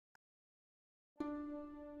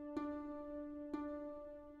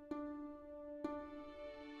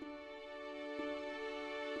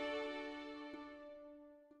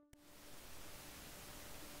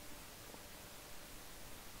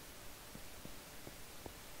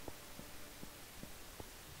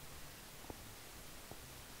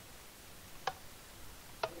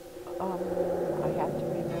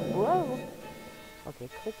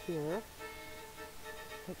here.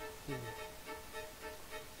 Let's see.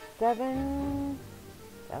 7,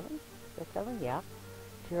 is that 7? Yeah.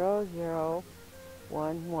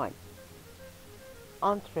 0011.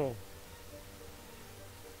 Entree.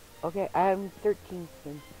 Okay, I'm 13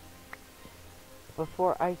 soon.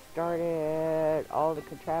 Before I started all the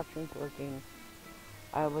contraptions working,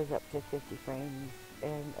 I was up to 50 frames,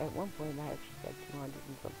 and at one point I actually had 200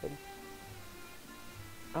 and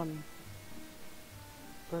something.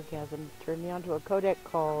 Bergasms turned me onto a codec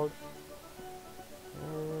called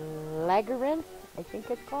Labyrinth, I think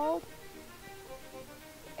it's called,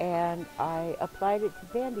 and I applied it to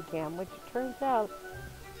Bandicam, which it turns out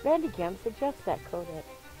Bandicam suggests that codec.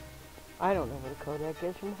 I don't know what a codec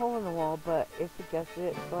is from Hole in the Wall, but it suggested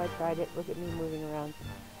it, so I tried it. Look at me moving around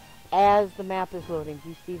as the map is loading. Do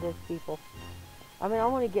you see this, people? I mean, I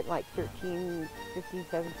want to get like 13, 15,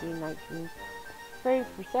 17, 19 frames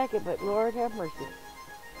per second, but Lord have mercy.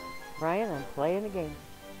 Brian, I'm playing the game.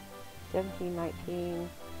 17, 19.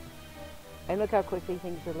 And look how quickly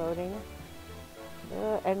things are loading.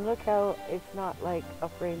 And look how it's not like a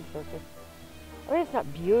frame surface. I mean, it's not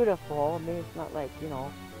beautiful. I mean, it's not like, you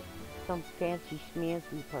know, some fancy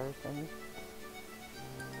schmancy person.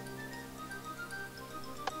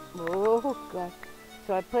 Oh, gosh.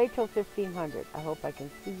 So I played till 1500. I hope I can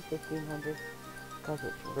see 1500 because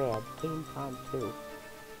it's red. Game time 2.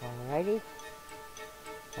 Alrighty.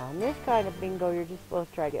 Now, in this kind of bingo, you're just supposed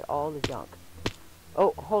to try to get all the junk.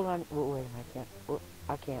 Oh, hold on. Oh, wait, I can't. Oh,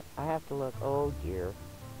 I can't. I have to look. Oh, dear.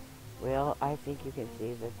 Well, I think you can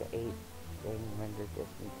see that the 8 thing render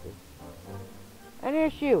distance is an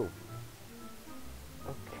issue.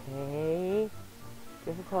 Okay.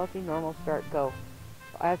 Difficulty, normal, start, go.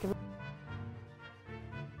 I have to...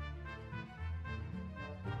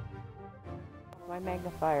 my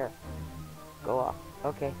magnifier. Go off.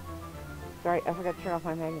 Okay. Sorry, I forgot to turn off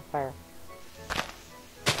my magnifier.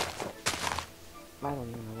 I don't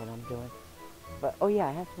even know what I'm doing. But, oh yeah,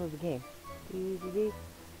 I have to move the game. The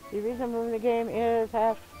reason I'm moving the game is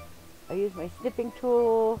I use my snipping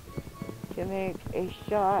tool to make a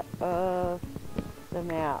shot of the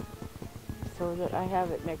map so that I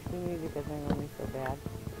have it next to me because I'm only so bad.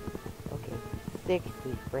 Okay,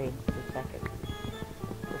 60 frames per second.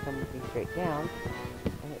 So I'm looking straight down.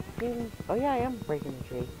 And it seems, oh yeah, I am breaking the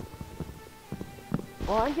tree.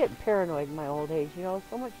 Well, I'm getting paranoid in my old age, you know,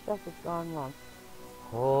 so much stuff has gone wrong.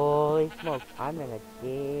 Holy smokes, I'm in a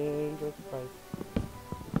dangerous place.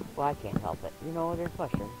 Well, I can't help it. You know, there's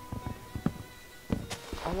mushrooms.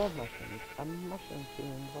 I love mushrooms. I'm a mushroom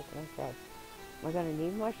fiend, what can I say? Am I gonna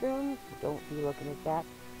need mushrooms? Don't be looking at that.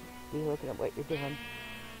 Be looking at what you're doing.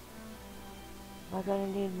 Am I gonna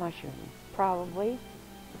need mushrooms? Probably.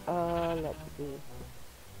 Let's see.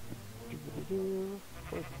 14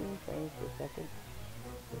 frames per second.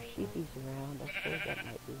 There's sheepies around. I suppose that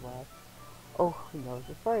might be why. Oh, who knows?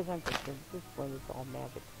 As far as I'm concerned, at this point it's all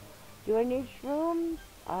magic. Do I need shrooms?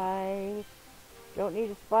 I don't need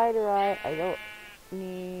a spider eye. I don't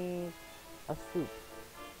need a soup.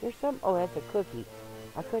 There's some... oh, that's a cookie.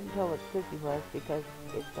 I couldn't tell what the cookie was because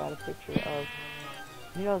it's got a picture of...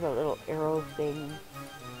 you know the little arrow thing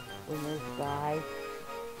when there's a guy?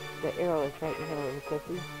 The arrow is right in the middle of the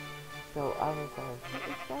cookie. So I was like, what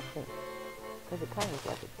is that thing? Because it kind of looks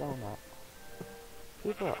like a donut.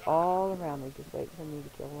 People are all around me just waiting for me to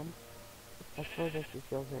kill them. I suppose I should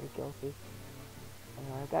feel very guilty.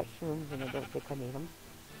 I got shrooms and I don't think I need them.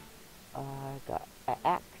 I got an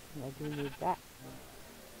axe and I do need that.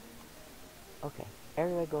 Okay,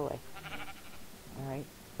 everybody go away. Alright,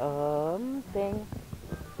 thing.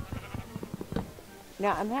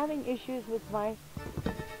 Now I'm having issues with my...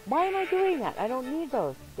 why am I doing that? I don't need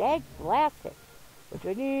those. Dag blast it. What do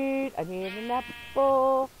I need? I need an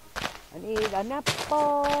apple. I need an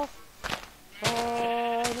apple.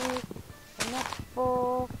 I need an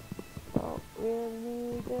apple. Don't really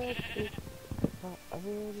need a treat. But I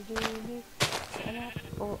really do need an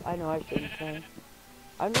apple. I know I shouldn't sing.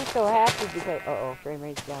 I'm just so happy because... uh-oh, frame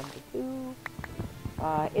rate's down to 2.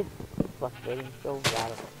 It's fluctuating so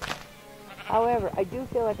radically. However, I do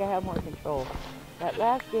feel like I have more control. That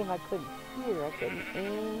last game I couldn't hear. I couldn't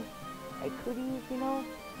aim. I couldn't, you know.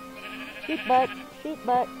 Sheep butt. Sheep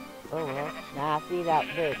butt. Oh well. Nah, see that.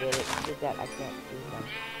 There, did it. Did that. I can't see them.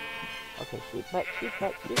 Okay, sheep butt. Sheep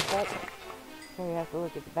butt. Sheep butt. So you have to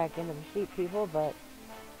look at the back end of the sheep, people, but...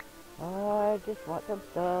 I just want some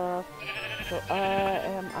stuff. So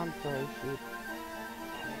I'm sorry, sheep.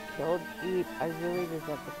 Killed sheep. I really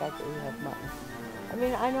resent the fact that we have mutton. I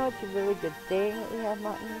mean, I know it's a really good thing that we have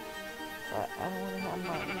mutton, but I don't want to have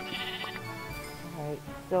mutton. Alright,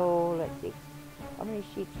 so let's see. How many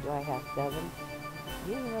sheep do I have? 7?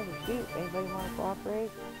 Need another sheep. Anybody want to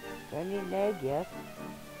cooperate? Do I need an egg? Yes.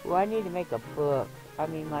 Well, I need to make a book. I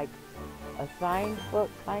mean, like a signed book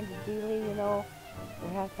kind of dealie, you know. You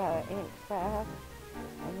have to have an ink sac,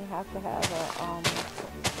 and you have to have a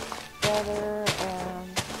feather, and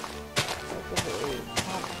it's a very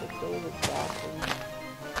complicated fashion.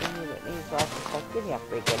 You need it needs lots of stuff. Give me a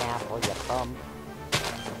freaking apple, you bum.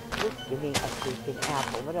 Just give me a freaking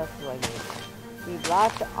apple. What else do I need? Need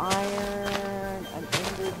lots of iron, an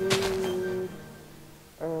ender dude,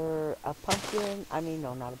 or a pumpkin. I mean,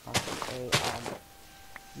 no, not a pumpkin.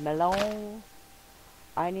 A melon.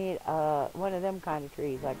 I need one of them kind of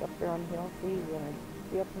trees, like up there on the hill. See, you're gonna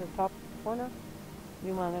see up in the top corner.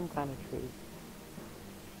 Need one of them kind of trees.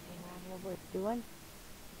 Anything around here worth doing?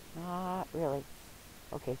 Not really.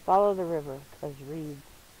 Okay, follow the river, cause reeds.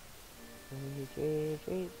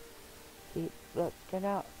 Reeds. Keep looking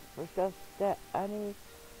out for stuff that I need.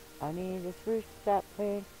 I need a spruce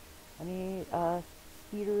sapling. I need a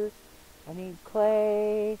cedar. I need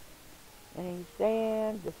clay. I need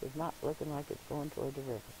sand. This is not looking like it's going toward the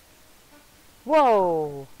river.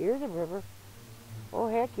 Whoa! Here's a river. Oh,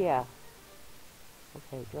 heck yeah.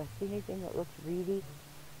 Okay, do I see anything that looks reedy? I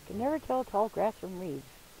can never tell tall grass from reeds.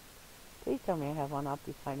 Please tell me I have one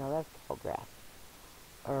occupied. No, that's tall grass.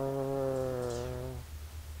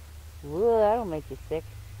 Ooh, that'll make you sick.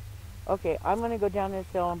 Okay, I'm going to go down this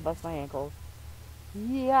hill and bust my ankles.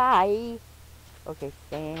 Yay! Okay,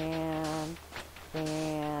 sand,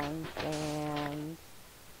 sand, sand,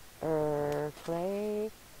 clay.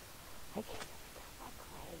 I can't remember what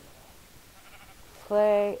clay is.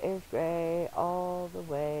 Clay is gray all the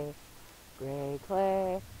way. Gray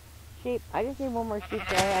clay. Sheep. I just need one more sheep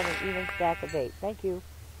so I have an even stack of bait. Thank you.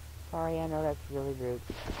 Sorry, I know that's really rude.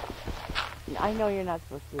 I know you're not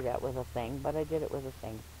supposed to do that with a thing, but I did it with a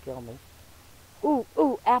thing. Kill me. Ooh,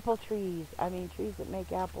 ooh, apple trees. I mean, trees that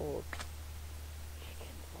make apples.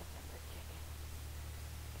 Chickens, remember chickens.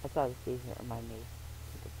 I saw the season that remind me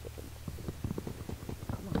of chickens.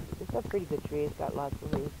 Come on, this is a pretty good tree. It's got lots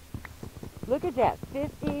of leaves. Look at that,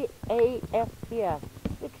 58 FPS,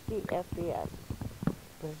 60 FPS.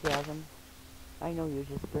 Bergasms. I know you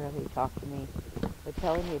just barely talked to me, but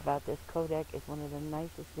telling me about this codec is one of the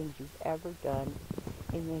nicest things you've ever done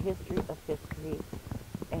in the history of history.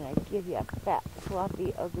 And I'd give you a fat,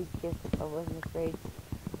 sloppy, ugly kiss if I wasn't afraid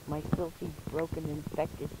my filthy, broken,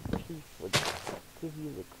 infected teeth would give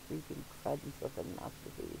you the creeping cruds of a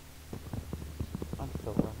disease. I'm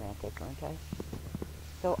so romantic, aren't I?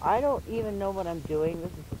 So I don't even know what I'm doing.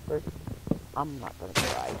 This is the first... I'm not going to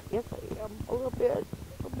cry. Yes, I am. A little bit. A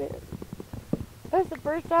little bit. That's the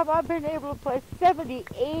first time I've been able to play 70,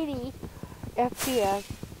 80 FPS.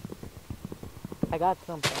 I got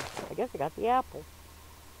something. I guess I got the apple.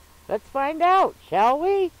 Let's find out, shall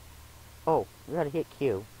we? Oh, we gotta hit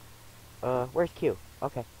Q. Where's Q?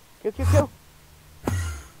 Okay. Q, Q, Q.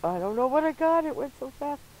 I don't know what I got. It went so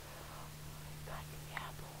fast. Got the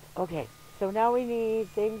apple. Okay, so now we need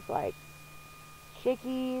things like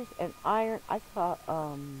chickies and iron. I saw,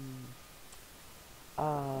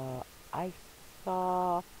 oh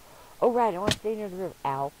right, I want to stay near the river.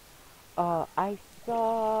 Ow. I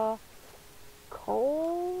saw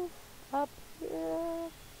coal up here.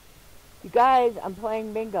 You guys, I'm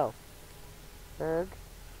playing bingo. Berg.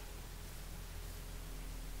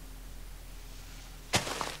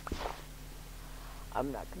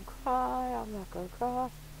 I'm not going to cry. I'm not going to cry.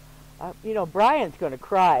 You know, Brian's going to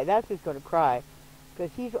cry. That's who's going to cry.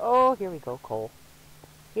 Because he's, oh, here we go, Cole.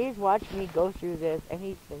 He's watched me go through this, and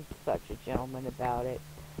he's been such a gentleman about it.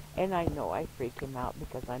 And I know I freak him out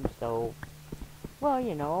because I'm so, well,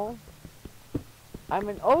 you know, I'm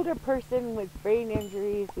an older person with brain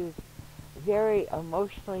injuries who's very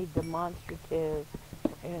emotionally demonstrative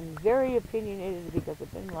and very opinionated because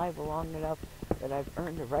I've been alive long enough that I've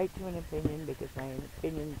earned the right to an opinion because my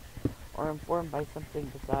opinions are informed by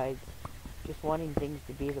something besides just wanting things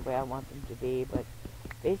to be the way I want them to be, but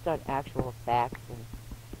based on actual facts and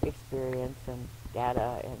experience and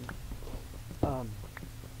data and,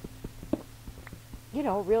 you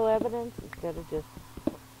know, real evidence instead of just,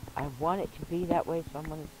 I want it to be that way, so I'm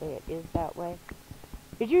going to say it is that way.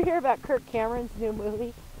 Did you hear about Kirk Cameron's new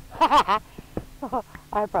movie? I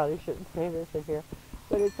probably shouldn't say this in here,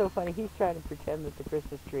 but it's so funny. He's trying to pretend that the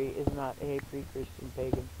Christmas tree is not a pre-Christian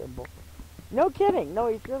pagan symbol. No kidding. No,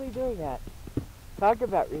 he's really doing that. Talk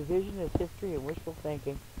about revisionist history and wishful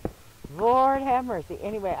thinking. Lord have mercy.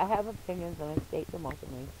 Anyway, I have opinions and I state them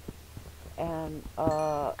openly. And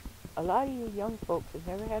a lot of you young folks have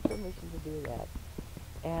never had permission to do that.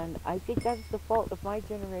 And I think that's the fault of my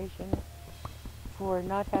generation for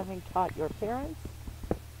not having taught your parents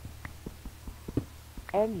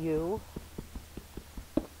and you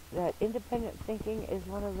that independent thinking is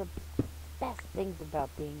one of the best things about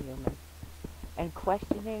being human. And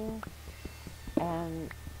questioning and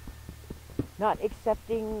not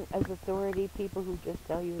accepting as authority people who just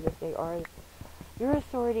tell you that they are your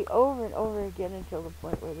authority over and over again until the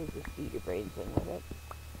point where they just beat your brains in with it.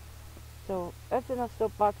 So that's enough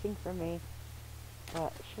soapboxing for me.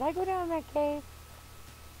 Should I go down that cave?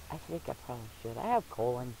 I think I probably should. I have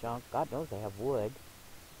coal and junk. God knows I have wood.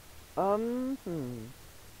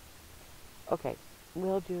 Okay,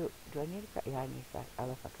 we'll do I need a yeah, I need a I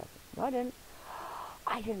left my crafting. No, I didn't.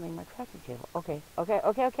 I didn't leave my crafting table. Okay.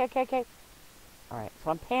 Alright, so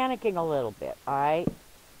I'm panicking a little bit, alright?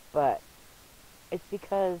 But it's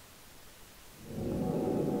because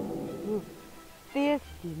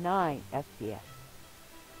 59 FPS.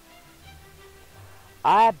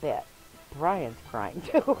 I bet Brian's crying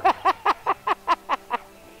too.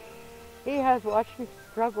 He has watched me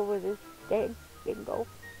struggle with this dang bingo.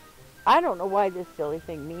 I don't know why this silly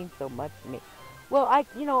thing means so much to me. Well,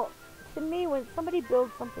 to me, when somebody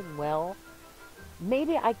builds something well,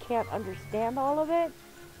 maybe I can't understand all of it,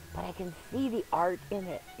 but I can see the art in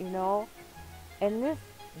it, And this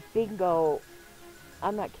bingo,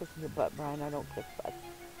 I'm not kissing your butt, Brian, I don't kiss butts.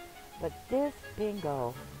 But this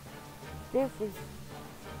bingo, this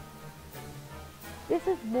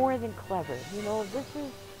is more than clever, this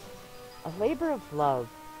is a labor of love.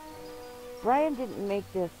 Brian didn't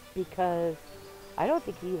make this because, I don't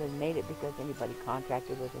think he even made it because anybody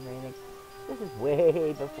contracted with him or anything. This is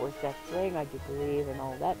way before sex swing, I do believe, and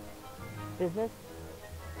all that business.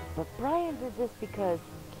 But Brian did this because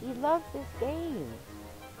he loves this game.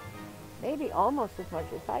 Maybe almost as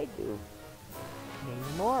much as I do.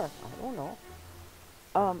 Maybe more, I don't know.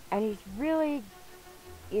 And he's really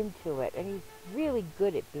into it, and he's really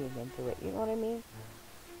good at being into it, you know what I mean?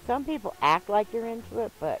 Some people act like they're into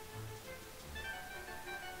it, but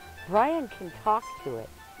Brian can talk to it,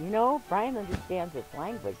 Brian understands its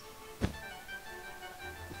language,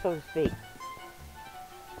 so to speak.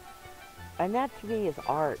 And that to me is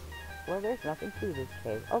art. Well, there's nothing to this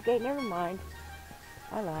cave. Okay, never mind.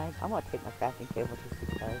 I lied. I'm going to take my crafting table just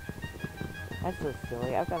because. That's so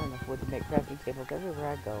silly. I've got enough wood to make crafting tables everywhere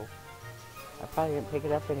I go. I probably didn't pick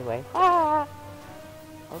it up anyway. Ah!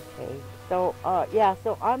 Okay. So, yeah,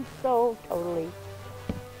 so I'm so totally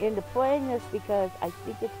into playing this because I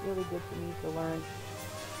think it's really good for me to learn.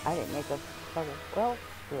 I didn't make a puzzle. Well,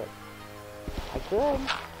 good. I could.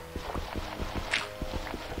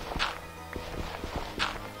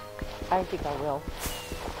 I think I will.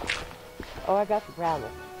 Oh, I got the gravel.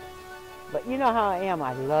 But you know how I am.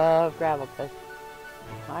 I love gravel because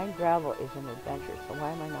behind gravel is an adventure. So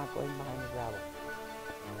why am I not going behind the gravel?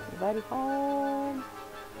 Anybody home?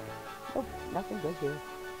 Nope, nothing good here.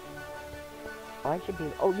 Oh, I should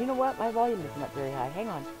be... Oh, you know what? My volume is not very high. Hang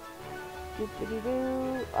on.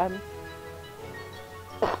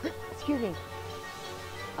 Excuse me.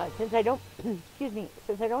 Since I don't... excuse me.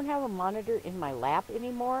 Since I don't have a monitor in my lap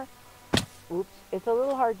anymore... Oops. It's a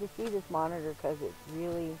little hard to see this monitor because it's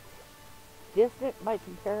really distant by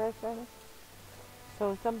comparison.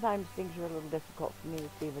 So sometimes things are a little difficult for me to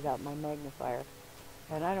see without my magnifier.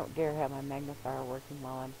 And I don't dare have my magnifier working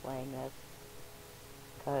while I'm playing this.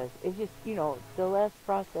 Because it's just, the less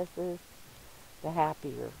processes, the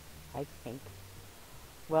happier, I think.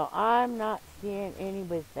 Well, I'm not seeing any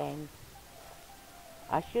whiz bangs.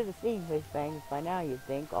 I should have seen whiz bangs by now, you'd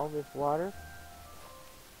think. All this water.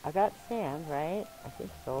 I got sand, right? I think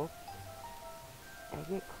so. I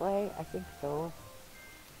get clay? I think so.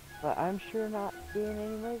 But I'm sure not seeing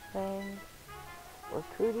any whiz bangs. Or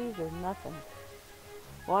cooties or nothing.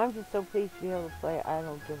 Well, I'm just so pleased to be able to play. I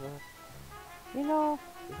don't give a...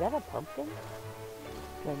 is that a pumpkin?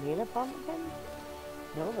 Do I need a pumpkin?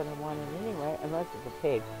 No, but I want it anyway, unless it's a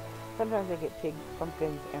pig. Sometimes I get pigs,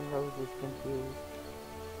 pumpkins, and roses confused.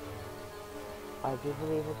 I do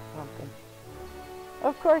believe it's a pumpkin.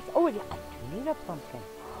 Of course, oh, yeah, I do need a pumpkin.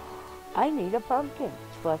 I need a pumpkin.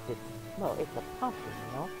 Plus, it's a pumpkin,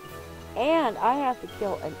 And I have to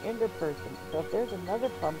kill an ender person. So if there's another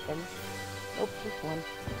pumpkin... Nope, just one.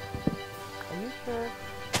 Are you sure?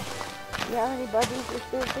 Do you have any buddies or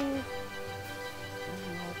sturdies?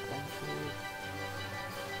 No, pumpkins.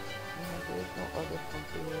 No, there's no other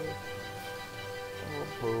pumpkins. Oh,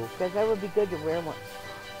 boo. Because that would be good to wear one.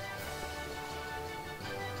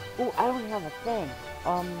 Ooh, I don't have a thing.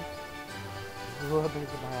 I'm gonna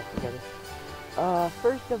get my act together.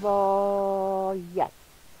 First of all, yes.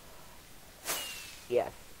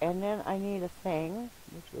 Yes. And then I need a thing,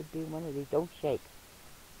 which would be one of these. Don't shake.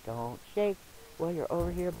 Don't shake. Well, you're over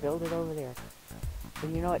here. Build it over there.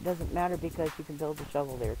 And you know, it doesn't matter because you can build a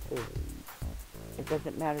shovel there too. It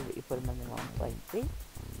doesn't matter that you put them in the wrong place. See?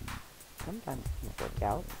 Sometimes it can work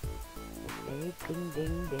out. Okay, ding,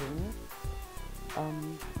 ding, ding.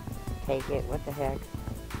 Take it. What the heck?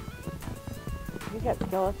 You got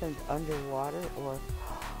skeletons underwater or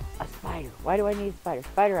a spider. Why do I need a spider?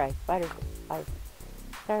 Spider eyes.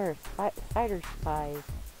 Spider spies.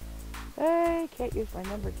 I can't use my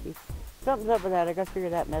number key. Something's up with that. I gotta figure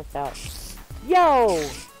that mess out. Yo!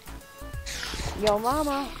 Yo,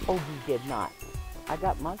 mama. Oh, you did not. I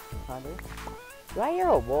got Monster Hunter. Do I hear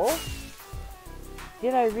a wolf?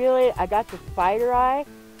 Did I really? I got the spider eye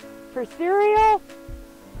for cereal?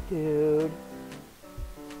 Dude.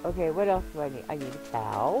 Okay, what else do I need? I need a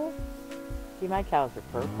cow. See, my cows are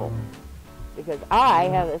purple. Because I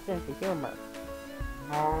have a sense of humor.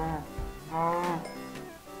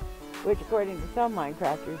 Which, according to some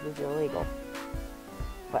Minecrafters, is illegal.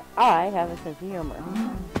 But I have a sense of humor.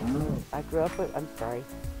 I grew up with... I'm sorry.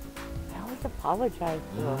 I always apologize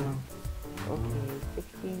to them. Okay,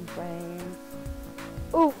 16 frames.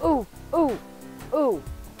 Ooh, ooh, ooh, ooh,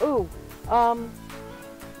 ooh.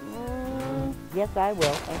 Yes, I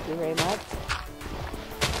will. Thank you very much.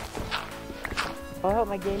 Oh, I hope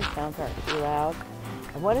my game sounds aren't too loud.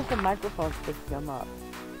 And what if the microphone sticks them up?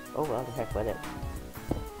 Oh, well, the heck with it.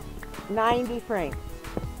 90 frames.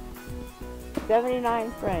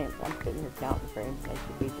 79 frames. I'm sitting here counting frames. I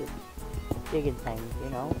should be just digging things, you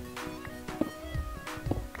know?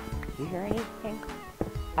 Do you hear anything?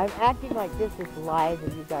 I'm acting like this is live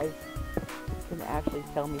and you guys can actually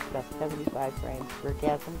tell me stuff. 75 frames.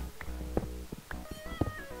 Bergasms.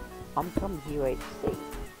 I'm from UHC.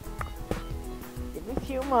 Give me a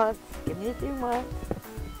few months. Give me a few months.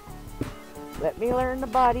 Let me learn the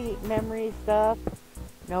body memory stuff.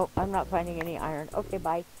 Nope, I'm not finding any iron. Okay,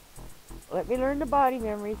 bye. Let me learn the body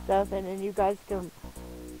memory stuff and then you guys can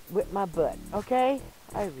whip my butt. Okay?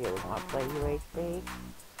 I really want to play UHC.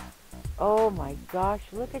 Oh my gosh,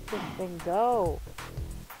 look at this thing go.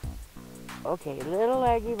 Okay, little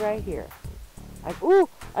leggy right here. Ooh,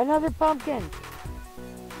 another pumpkin.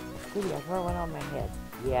 Goody, I throw one on my head.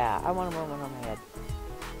 Yeah, I want to throw one on my head.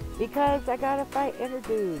 Because I gotta fight inner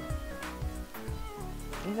dudes.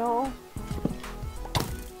 You know?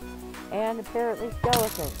 And apparently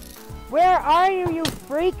skeletons. Where are you, you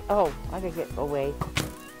freak? Oh, I gotta get away.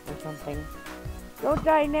 Or something. Don't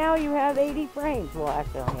die now, you have 80 frames. Well,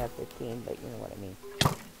 actually I only have 15, but you know what I mean.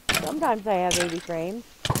 Sometimes I have 80 frames.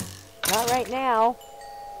 Not right now.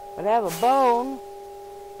 But I have a bone.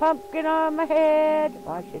 Pumpkin on my head.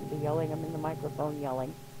 Oh, I shouldn't be yelling. I'm in the microphone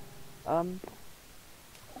yelling.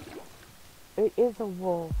 It is a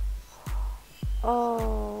wolf.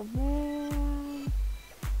 Oh, man.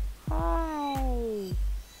 Hi.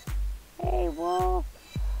 Hey, wolf.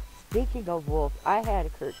 Speaking of wolf, I had a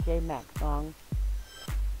Kurt J. Mac song.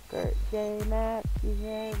 Kurt J. Mac, he's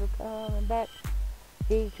never coming back.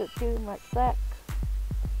 He took too much slack.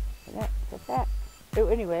 And that's a fact.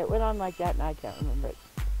 Anyway, it went on like that and I can't remember it.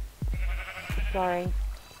 Sorry.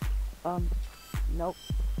 Nope.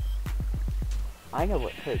 I know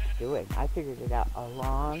what Kurt's doing. I figured it out a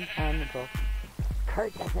long time ago.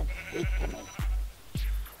 Kurt doesn't speak to me.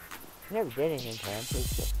 He never did anything to him.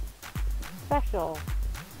 He's just special.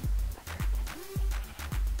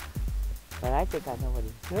 But I think I know what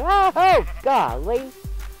he's doing. Oh, golly.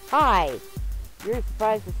 Hi. You're as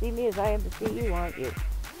surprised to see me as I am to see you, aren't you?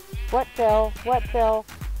 What fell? What fell?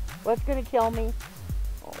 What's going to kill me?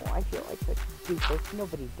 Oh, I feel like such a doofus.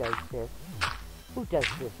 Nobody does this. Who does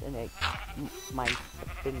this in a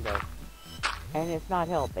bingo? And it's not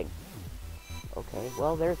helping. Okay,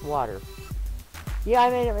 well, there's water. Yeah, I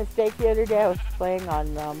made a mistake the other day. I was playing on,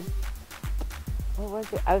 what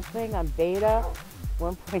was it? I was playing on beta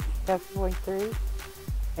 1.7.3,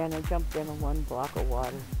 and I jumped in one block of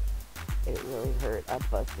water. It really hurt. I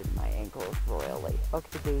busted my ankles royally.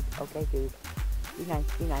 Okay, dude. Okay, dude. Be nice.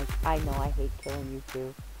 Be nice. I know I hate killing you,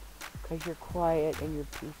 too. Because you're quiet and you're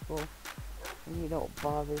peaceful. And you don't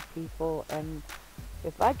bother people. And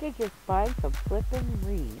if I could just find some flippin'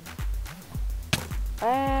 reeds.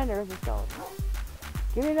 And there's a skeleton.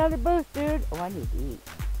 Give me another boost, dude. Oh, I need to eat.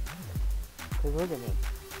 Because look at me.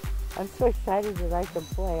 I'm so excited that I can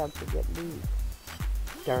play. I'm forgetting to eat.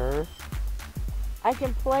 Stir. I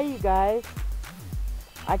can play, you guys.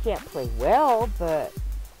 I can't play well, but...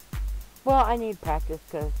 Well, I need practice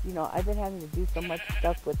because, you know, I've been having to do so much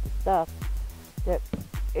stuff with the stuff that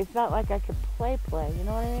it's not like I could play, you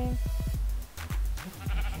know what I mean?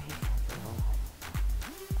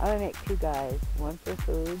 I'm going to make two guys. One for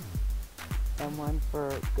food and one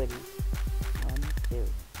for goodies. 1, 2.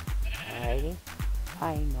 Alrighty?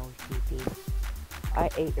 I know, sheepy. I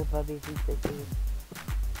ate your bubbies and sissies.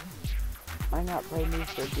 Why not blame me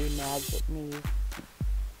for being mad at me?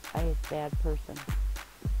 I a bad person.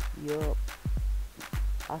 Yup.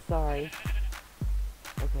 I'm sorry.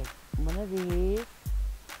 Okay, one of these.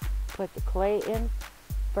 Put the clay in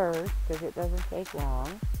first, because it doesn't take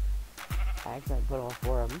long. I accidentally put all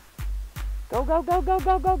 4 of them. Go, go, go, go,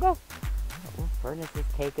 go, go, go! Well, furnaces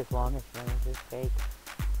take as long as furnaces take.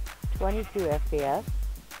 22 FPS.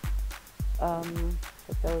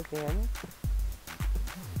 Put those in.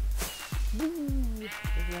 Woo!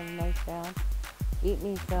 Isn't that a nice sound? Eat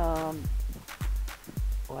me some...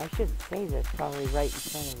 Well, I shouldn't say this probably right in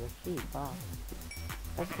front of the sheep, huh?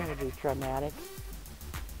 That's gonna be traumatic.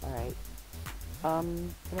 Alright.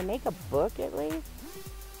 Can I make a book at least?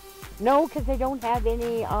 No, because I don't have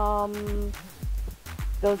any,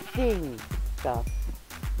 those things stuff.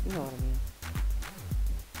 You know what I mean.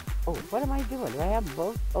 Oh, what am I doing? Do I have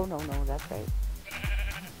both? Oh, no, that's right.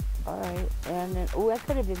 Alright, and then, oh, I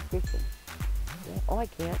could have been fishing. Oh, I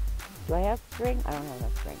can't. Do I have string? I don't have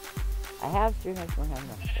enough string. I have string, I just don't have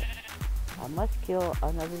enough string. I must kill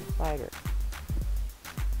another spider.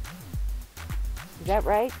 Is that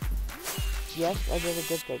right? Yes, I did a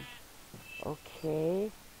good thing.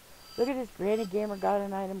 Okay. Look at this. Granny Gamer got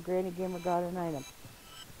an item. Granny Gamer got an item.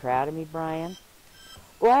 Proud of me, Brian.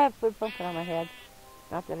 Oh, I have a pumpkin on my head.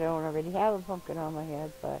 Not that I don't already have a pumpkin on my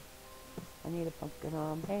head, but I need a pumpkin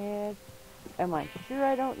on my head. Am I sure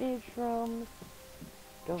I don't need shrooms?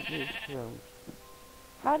 Don't need shrooms.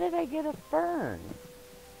 How did I get a fern?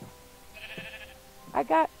 I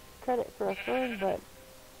got credit for a fern, but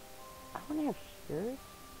I don't have shears.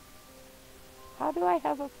 How do I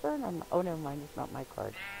have a fern on my... Oh, never mind. It's not my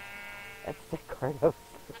card. That's the card I was...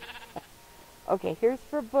 Okay, here's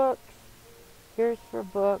for books. Here's for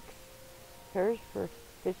books. Here's for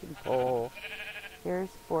fishing pole. Here's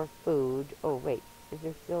for food. Oh, wait. Is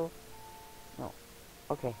there still... No.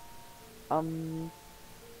 Okay.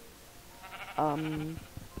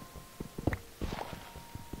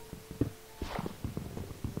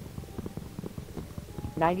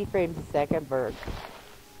 90 frames a second bird.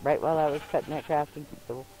 Right while I was cutting that crafting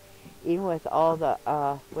tool. Even with all the,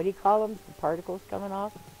 what do you call them? The particles coming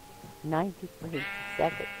off? 90 frames a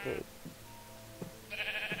second, dude.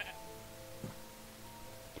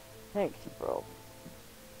 Thanks, bro.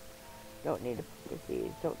 Don't need the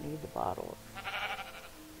seeds. Don't need the bottles.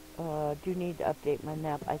 Do need to update my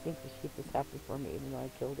map. I think the sheep is happy for me, even though I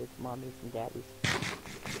killed its mommies and daddies.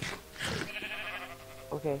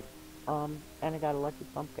 Okay. And I got a lucky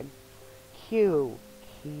pumpkin. Q.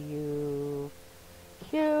 Q.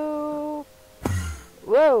 Q.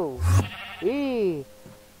 Whoa. Eee.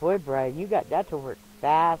 Boy, Brian, you got that to work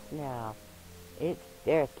fast now.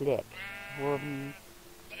 They're slick.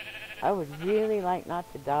 I would really like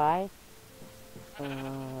not to die.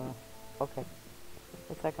 Okay.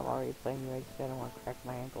 Looks like I'm already playing right, so I don't want to crack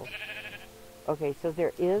my ankles. Okay, so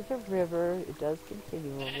there is a river. It does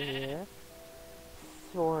continue over here.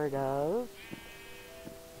 Sort of.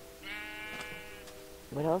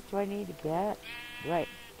 What else do I need to get? Right.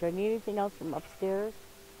 Do I need anything else from upstairs?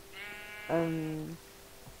 Fern.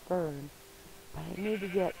 But I need to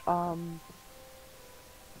get, on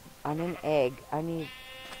an egg. I need,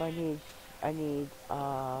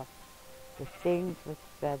 the things with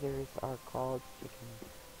feathers are called chickens.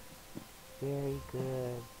 Very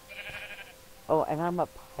good. Oh, and I'm up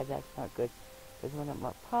high. That's not good. Because when I'm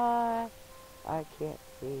up high, I can't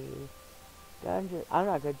see. Dungeon. I'm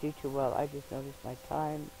not going to do too well. I just noticed my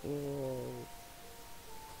time is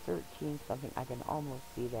 13 something. I can almost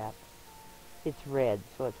see that. It's red,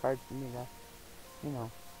 so it's hard for me to, you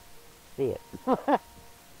know, see it.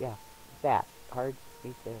 Yeah, that. Hard for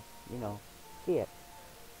me to, you know, see it.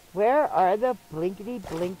 Where are the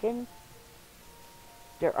blinkety-blinkin'?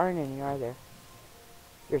 There aren't any, are there?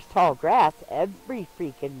 There's tall grass every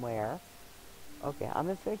freaking where. Okay, I'm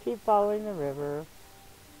just going to keep following the river.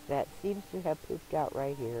 That seems to have pooped out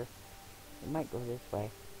right here. It might go this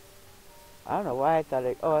way. I don't know why I thought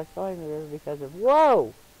I was following the river because of,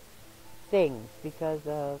 whoa! Things. Because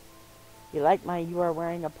of, you like you are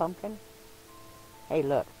wearing a pumpkin? Hey,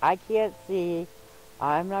 look, I can't see.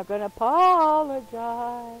 I'm not going to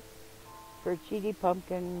apologize for cheaty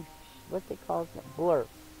pumpkin, what they call it, blur.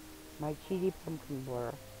 My cheaty pumpkin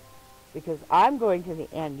blur. Because I'm going to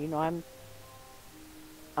the end. You know, I'm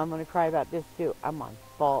going to cry about this too. I'm on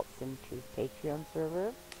Faults and Truth Patreon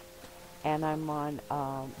server. And I'm on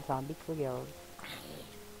Zombie Cleo.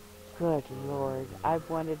 Good Lord. I've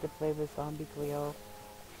wanted to play with Zombie Cleo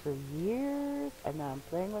for years. And now I'm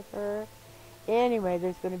playing with her. Anyway,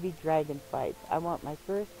 there's going to be dragon fights. I want my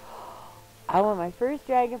first... I want my first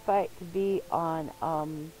dragon fight to be on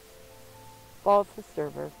Falsa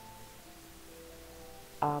server,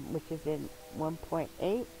 which is in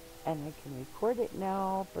 1.8, and I can record it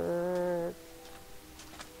now for.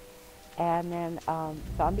 And then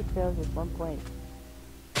Zombie Tales is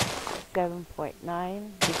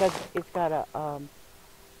 1.7.9 because it's got a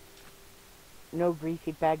no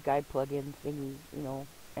greasy bad guy plugin thingy, you know,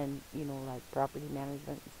 and you know, like property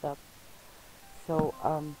management and stuff. So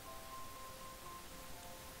I'm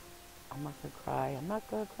not gonna cry. I'm not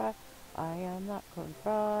gonna cry. I am not gonna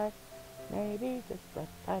cry. Maybe just a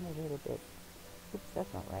tiny little bit. Oops,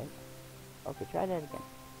 that's not right. Okay, try that again.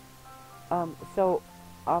 So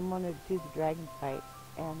I'm gonna do the dragon fight,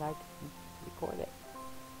 and I can record it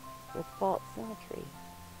with false symmetry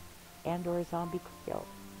and or zombie kill.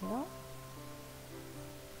 You know?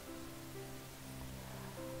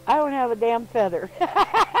 I don't have a damn feather.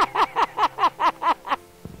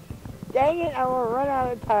 Dang it, I'm gonna run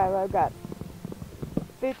out of time. I've got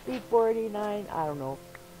 50, 49, I don't know,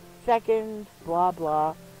 seconds, blah,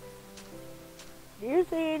 blah. Do you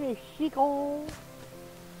see any chiffon?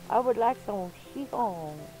 I would like some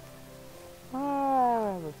chiffon. Oh,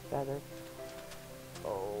 I have a feather.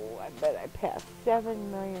 Oh, I bet I passed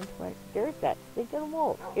 7,000,020. There's that stinking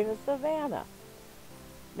wolf in a savannah.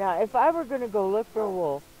 Now, if I were going to go look for a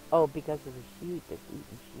wolf, oh, because of the sheep, it's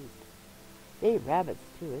eating sheep. They eat rabbits,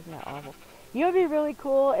 too. Isn't that awful? You know what would be really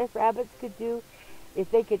cool if rabbits could do? If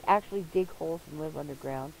they could actually dig holes and live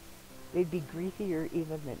underground. They'd be greasier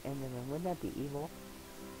even than Endermen. Wouldn't that be evil?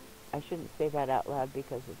 I shouldn't say that out loud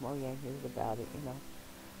because if Mojang hears about it, you know.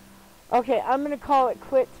 Okay, I'm going to call it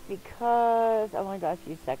quits because... Oh my gosh, a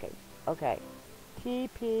few seconds. Okay.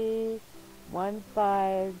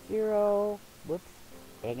 TP150... Whoops.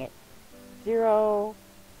 Dang it. 0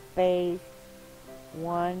 space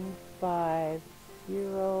 150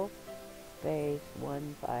 space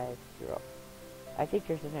 150. I think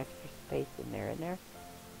there's an extra space in there, isn't there?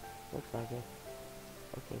 Looks like it.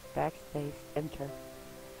 Okay, backspace, enter.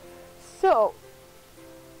 So,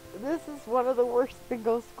 this is one of the worst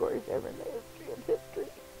bingo scores ever in the history of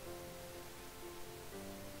history.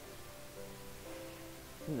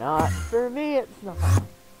 Not for me, it's not.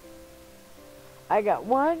 I got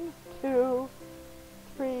 1, 2,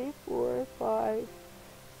 3, 4, 5,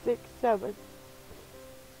 6, 7.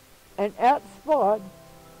 And at spawn,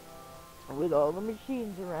 with all the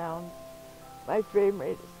machines around, my frame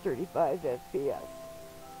rate is 35 FPS.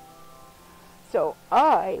 So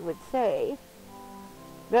I would say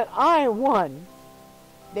that I won.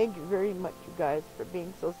 Thank you very much, you guys, for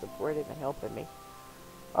being so supportive and helping me.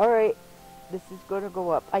 Alright, this is going to go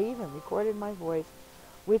up. I even recorded my voice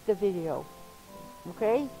with the video.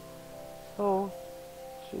 Okay? So,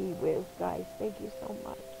 gee whiz, guys. Thank you so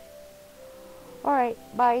much. Alright,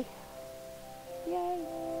 bye. Yay.